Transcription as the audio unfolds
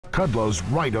Kudlow's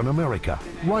right on America,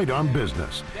 right on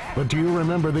business. But do you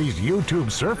remember these YouTube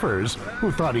surfers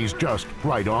who thought he's just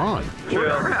right on?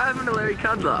 Whatever happened to Larry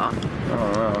Kudlow?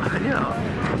 Oh, I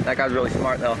know. that guy's really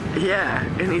smart, though. Yeah,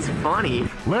 and he's funny.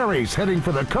 Larry's heading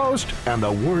for the coast, and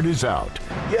the word is out.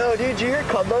 Yo, dude, you hear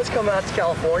Kudlow's coming out to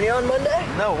California on Monday?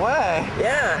 No way.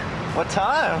 Yeah. What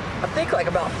time? I think like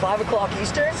about 5 o'clock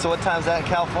Eastern. So what time's that in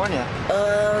California?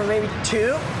 Maybe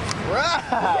 2.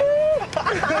 Right.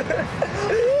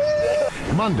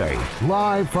 Monday,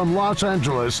 live from Los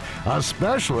Angeles, a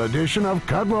special edition of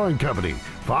Kudlow and Company,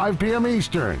 5 p.m.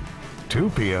 Eastern, 2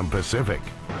 p.m. Pacific.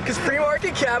 Because free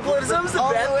market capitalism's the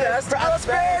best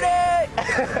prosperity!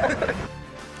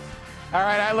 All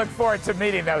right, I look forward to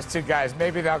meeting those two guys.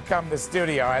 Maybe they'll come to the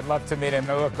studio. I'd love to meet them.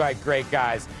 They look like great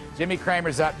guys. Jimmy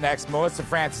Cramer's up next, Melissa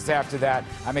Francis after that.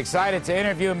 I'm excited to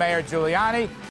interview Mayor Giuliani.